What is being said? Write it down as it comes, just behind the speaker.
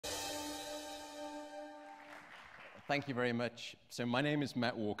Thank you very much. So my name is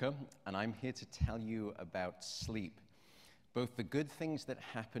Matt Walker, and I'm here to tell you about sleep. Both the good things that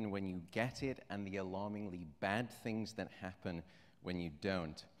happen when you get it and the alarmingly bad things that happen when you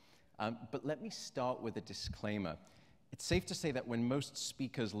don't. But let me start with a disclaimer. It's safe to say that when most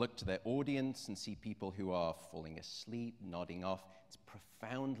speakers look to their audience and see people who are falling asleep, nodding off, it's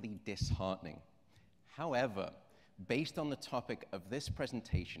profoundly disheartening. However, based on the topic of this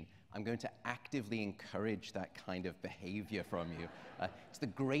presentation, I'm going to actively encourage that kind of behavior from you. It's the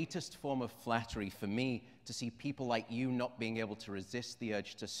greatest form of flattery for me to see people like you not being able to resist the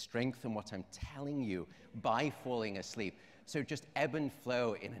urge to strengthen what I'm telling you by falling asleep. So just ebb and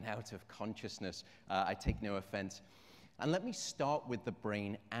flow in and out of consciousness. I take no offense. And let me start with the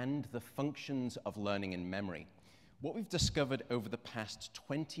brain and the functions of learning and memory. What we've discovered over the past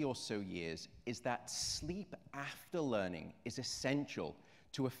 20 or so years is that sleep after learning is essential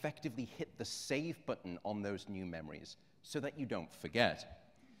to effectively hit the save button on those new memories so that you don't forget.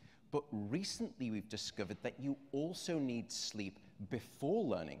 But recently we've discovered that you also need sleep before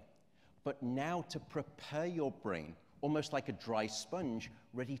learning, but now to prepare your brain, almost like a dry sponge,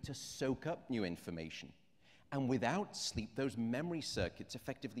 ready to soak up new information. And without sleep, those memory circuits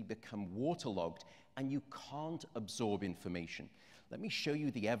effectively become waterlogged and you can't absorb information. Let me show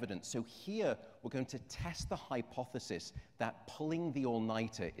you the evidence. So here, we're going to test the hypothesis that pulling the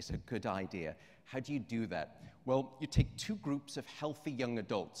all-nighter is a good idea. How do you do that? Well, you take two groups of healthy young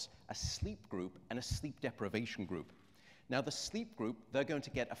adults, a sleep group and a sleep deprivation group. Now, the sleep group, they're going to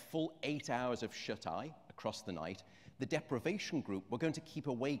get a full 8 hours of shut-eye across the night. The deprivation group, we're going to keep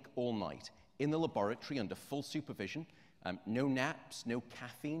awake all night in the laboratory under full supervision. No naps, no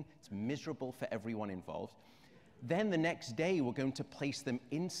caffeine. It's miserable for everyone involved. Then the next day, we're going to place them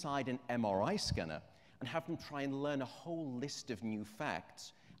inside an MRI scanner and have them try and learn a whole list of new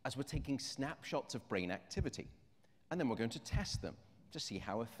facts as we're taking snapshots of brain activity. And then we're going to test them to see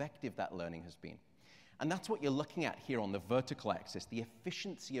how effective that learning has been. And that's what you're looking at here on the vertical axis, the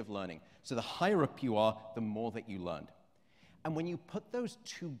efficiency of learning. So the higher up you are, the more that you learned. And when you put those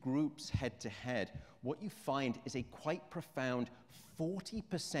two groups head to head, what you find is a quite profound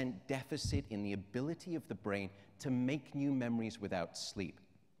 40% deficit in the ability of the brain to make new memories without sleep.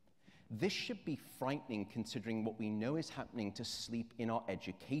 This should be frightening considering what we know is happening to sleep in our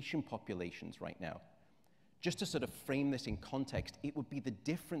education populations right now. Just to sort of frame this in context, it would be the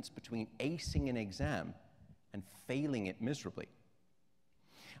difference between acing an exam and failing it miserably.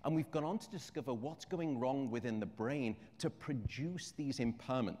 And we've gone on to discover what's going wrong within the brain to produce these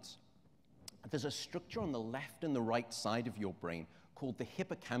impairments. There's a structure on the left and the right side of your brain called the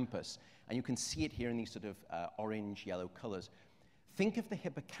hippocampus, and you can see it here in these sort of orange-yellow colors. Think of the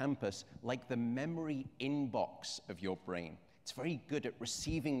hippocampus like the memory inbox of your brain. It's very good at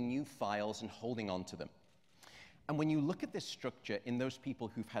receiving new files and holding on to them. And when you look at this structure in those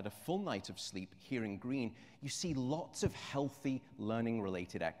people who've had a full night of sleep, here in green, you see lots of healthy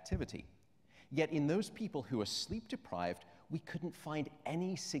learning-related activity. Yet in those people who are sleep-deprived, we couldn't find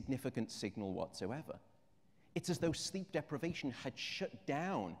any significant signal whatsoever. It's as though sleep deprivation had shut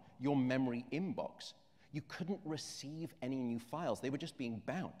down your memory inbox. You couldn't receive any new files. They were just being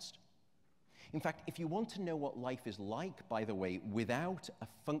bounced. In fact, if you want to know what life is like, by the way, without a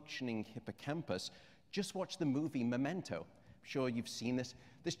functioning hippocampus, just watch the movie Memento. I'm sure you've seen this.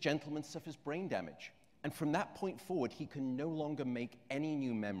 This gentleman suffers brain damage. And from that point forward, he can no longer make any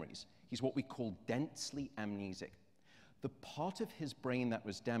new memories. He's what we call densely amnesic. The part of his brain that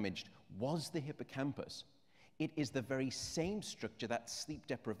was damaged was the hippocampus. It is the very same structure that sleep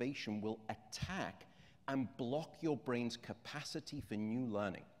deprivation will attack and block your brain's capacity for new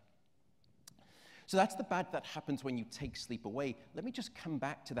learning. So that's the bad that happens when you take sleep away. Let me just come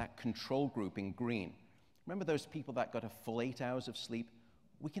back to that control group in green. Remember those people that got a full 8 hours of sleep?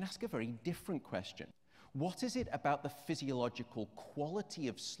 We can ask a very different question. What is it about the physiological quality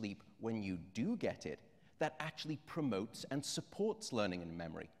of sleep when you do get it that actually promotes and supports learning and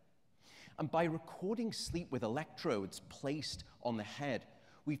memory? And by recording sleep with electrodes placed on the head,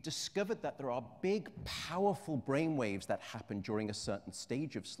 we've discovered that there are big, powerful brain waves that happen during a certain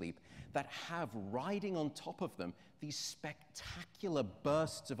stage of sleep that have riding on top of them these spectacular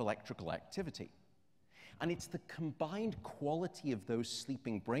bursts of electrical activity. And it's the combined quality of those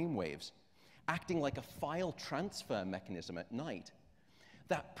sleeping brain waves, acting like a file transfer mechanism at night,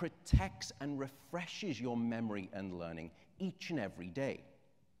 that protects and refreshes your memory and learning each and every day.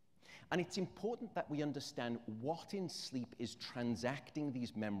 And it's important that we understand what in sleep is transacting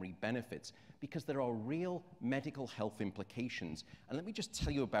these memory benefits, because there are real medical health implications. And let me just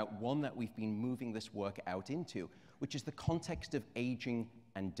tell you about one that we've been moving this work out into, which is the context of aging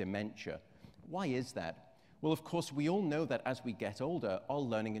and dementia. Why is that? Well, of course, we all know that as we get older, our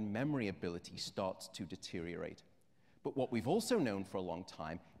learning and memory ability starts to deteriorate. But what we've also known for a long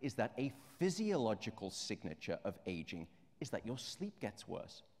time is that a physiological signature of aging is that your sleep gets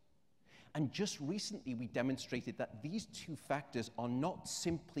worse. And just recently, we demonstrated that these two factors are not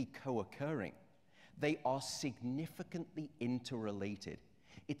simply co-occurring. They are significantly interrelated.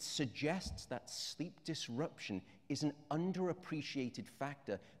 It suggests that sleep disruption is an underappreciated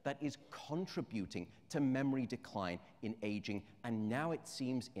factor that is contributing to memory decline in aging, and now it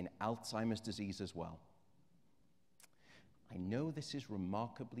seems in Alzheimer's disease as well. I know this is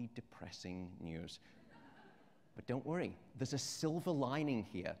remarkably depressing news, but don't worry, there's a silver lining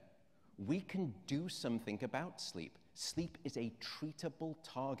here. We can do something about sleep. Sleep is a treatable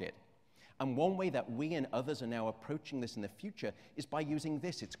target. And one way that we and others are now approaching this in the future is by using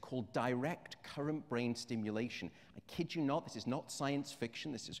this. It's called direct current brain stimulation. I kid you not, this is not science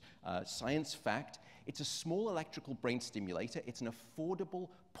fiction, this is science fact. It's a small electrical brain stimulator. It's an affordable,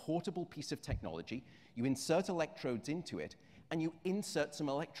 portable piece of technology. You insert electrodes into it, and you insert some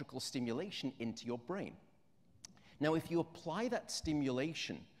electrical stimulation into your brain. Now, if you apply that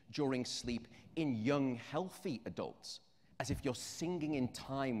stimulation during sleep in young, healthy adults, as if you're singing in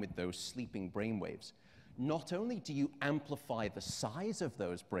time with those sleeping brainwaves, not only do you amplify the size of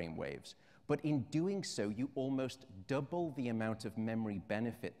those brainwaves, but in doing so, you almost double the amount of memory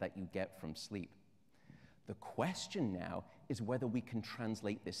benefit that you get from sleep. The question now is whether we can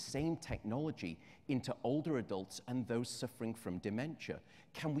translate this same technology into older adults and those suffering from dementia.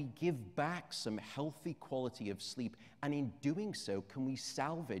 Can we give back some healthy quality of sleep? And in doing so, can we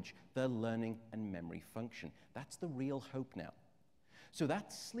salvage their learning and memory function? That's the real hope now. So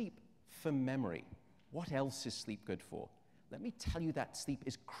that's sleep for memory. What else is sleep good for? Let me tell you that sleep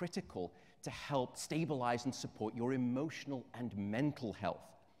is critical to help stabilize and support your emotional and mental health.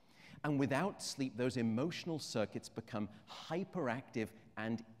 And without sleep, those emotional circuits become hyperactive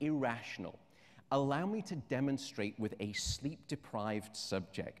and irrational. Allow me to demonstrate with a sleep-deprived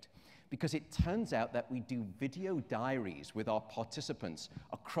subject, because it turns out that we do video diaries with our participants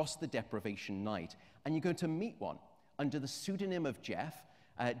across the deprivation night, and you're going to meet one under the pseudonym of Jeff.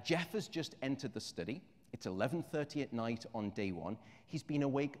 Jeff has just entered the study. It's 11:30 at night on day one. He's been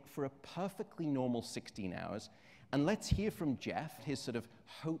awake for a perfectly normal 16 hours. And let's hear from Jeff, his sort of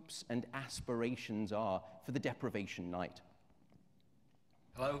hopes and aspirations are for the deprivation night.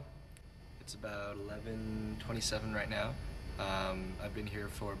 Hello. It's about 11:27 right now. I've been here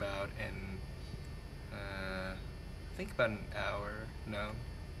for about I think about an hour. No.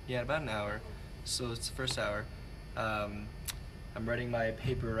 Yeah, about an hour. So it's the first hour. I'm writing my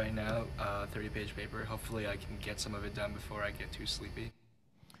paper right now, 30-page paper. Hopefully I can get some of it done before I get too sleepy.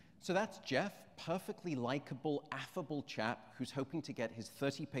 So that's Jeff, perfectly likable, affable chap who's hoping to get his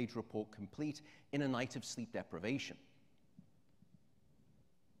 30-page report complete in a night of sleep deprivation.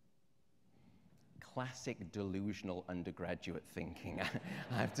 Classic delusional undergraduate thinking.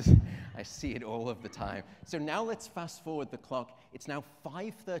 I see it all of the time. So now let's fast forward the clock. It's now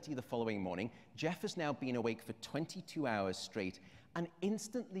 5:30 the following morning. Jeff has now been awake for 22 hours straight, and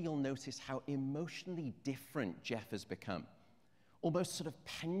instantly you'll notice how emotionally different Jeff has become. Almost sort of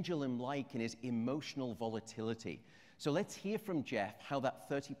pendulum-like in his emotional volatility. So let's hear from Jeff how that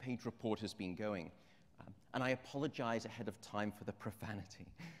 30-page report has been going. And I apologize ahead of time for the profanity.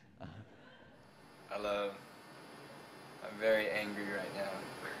 Hello. I'm very angry right now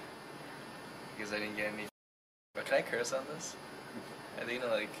because I didn't get any. But can I curse on this? I think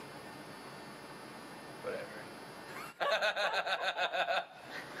whatever.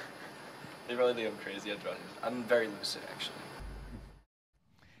 They probably think I'm crazy. I'm very lucid, actually.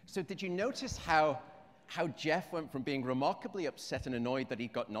 So did you notice how Jeff went from being remarkably upset and annoyed that he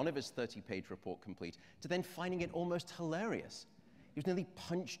got none of his 30-page report complete to then finding it almost hilarious? He was nearly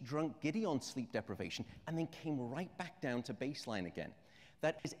punch-drunk giddy on sleep deprivation and then came right back down to baseline again.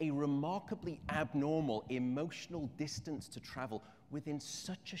 That is a remarkably abnormal emotional distance to travel within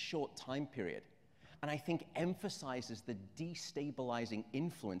such a short time period. And I think emphasizes the destabilizing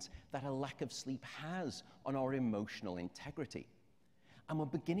influence that a lack of sleep has on our emotional integrity. And we're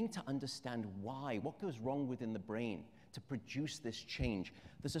beginning to understand why, what goes wrong within the brain to produce this change.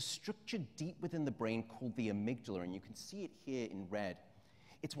 There's a structure deep within the brain called the amygdala, and you can see it here in red.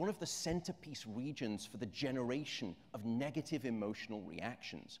 It's one of the centerpiece regions for the generation of negative emotional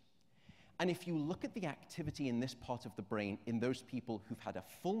reactions. And if you look at the activity in this part of the brain in those people who've had a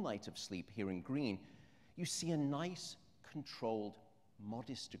full night of sleep here in green, you see a nice, controlled,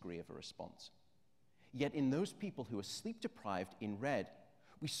 modest degree of a response. Yet in those people who are sleep deprived in red,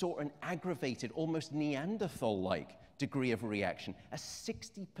 we saw an aggravated, almost Neanderthal-like degree of reaction, a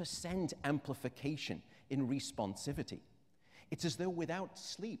 60% amplification in responsivity. It's as though without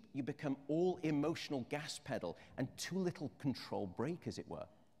sleep, you become all emotional gas pedal and too little control brake, as it were.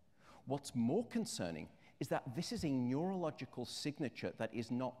 What's more concerning is that this is a neurological signature that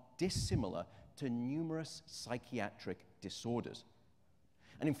is not dissimilar to numerous psychiatric disorders.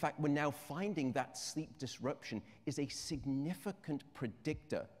 And in fact, we're now finding that sleep disruption is a significant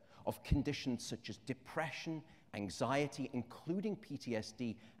predictor of conditions such as depression, anxiety, including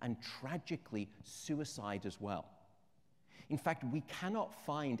PTSD, and tragically, suicide as well. In fact, we cannot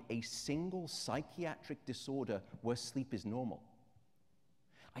find a single psychiatric disorder where sleep is normal.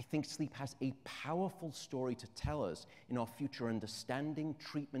 I think sleep has a powerful story to tell us in our future understanding,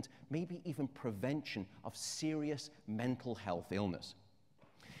 treatment, maybe even prevention of serious mental health illness.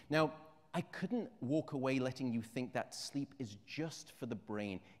 Now, I couldn't walk away letting you think that sleep is just for the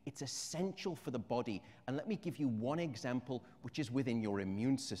brain. It's essential for the body. And let me give you one example, which is within your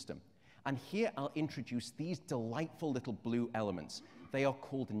immune system. And here I'll introduce these delightful little blue elements. They are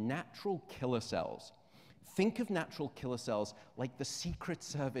called natural killer cells. Think of natural killer cells like the Secret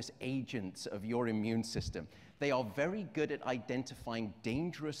Service agents of your immune system. They are very good at identifying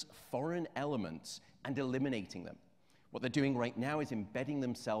dangerous foreign elements and eliminating them. What they're doing right now is embedding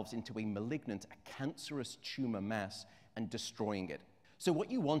themselves into a malignant, a cancerous tumor mass and destroying it. So what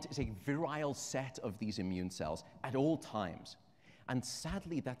you want is a virile set of these immune cells at all times. And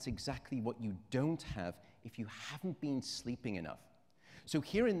sadly, that's exactly what you don't have if you haven't been sleeping enough. So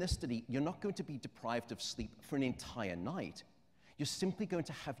here in this study, you're not going to be deprived of sleep for an entire night. You're simply going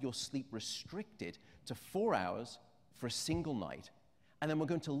to have your sleep restricted to 4 hours for a single night. And then we're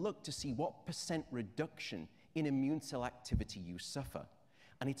going to look to see what % reduction in immune cell activity you suffer.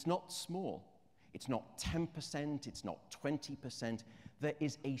 And it's not small. It's not 10%, it's not 20%. There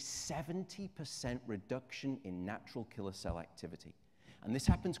is a 70% reduction in natural killer cell activity. And this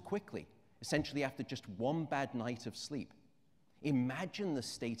happens quickly, essentially after just one bad night of sleep. Imagine the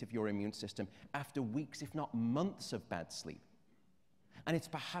state of your immune system after weeks, if not months, of bad sleep. And it's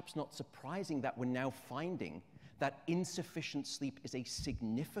perhaps not surprising that we're now finding that insufficient sleep is a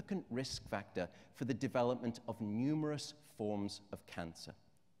significant risk factor for the development of numerous forms of cancer.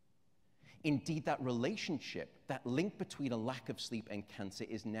 Indeed, that relationship, that link between a lack of sleep and cancer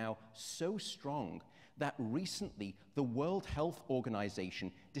is now so strong that recently the World Health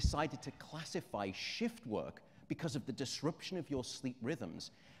Organization decided to classify shift work because of the disruption of your sleep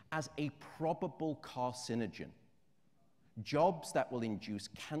rhythms as a probable carcinogen. Jobs that will induce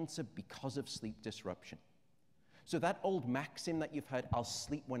cancer because of sleep disruption. So that old maxim that you've heard, "I'll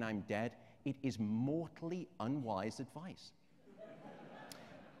sleep when I'm dead," it is mortally unwise advice.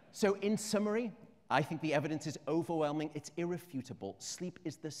 So in summary, I think the evidence is overwhelming, it's irrefutable. Sleep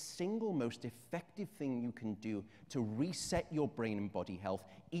is the single most effective thing you can do to reset your brain and body health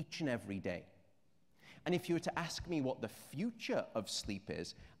each and every day. And if you were to ask me what the future of sleep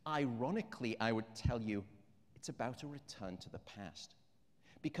is, ironically, I would tell you it's about a return to the past.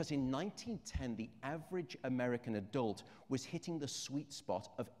 Because in 1910, the average American adult was hitting the sweet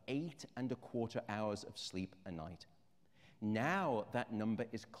spot of 8¼ hours of sleep a night. Now that number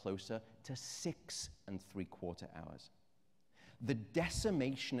is closer to 6¾ hours. The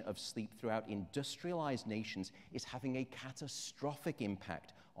decimation of sleep throughout industrialized nations is having a catastrophic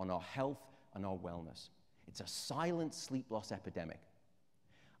impact on our health and our wellness. It's a silent sleep loss epidemic.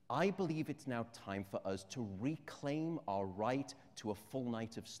 I believe it's now time for us to reclaim our right to a full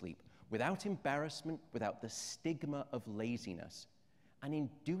night of sleep, without embarrassment, without the stigma of laziness. And in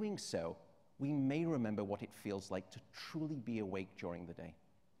doing so, we may remember what it feels like to truly be awake during the day.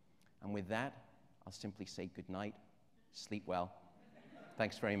 And with that, I'll simply say good night, sleep well.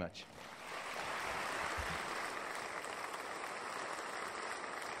 Thanks very much.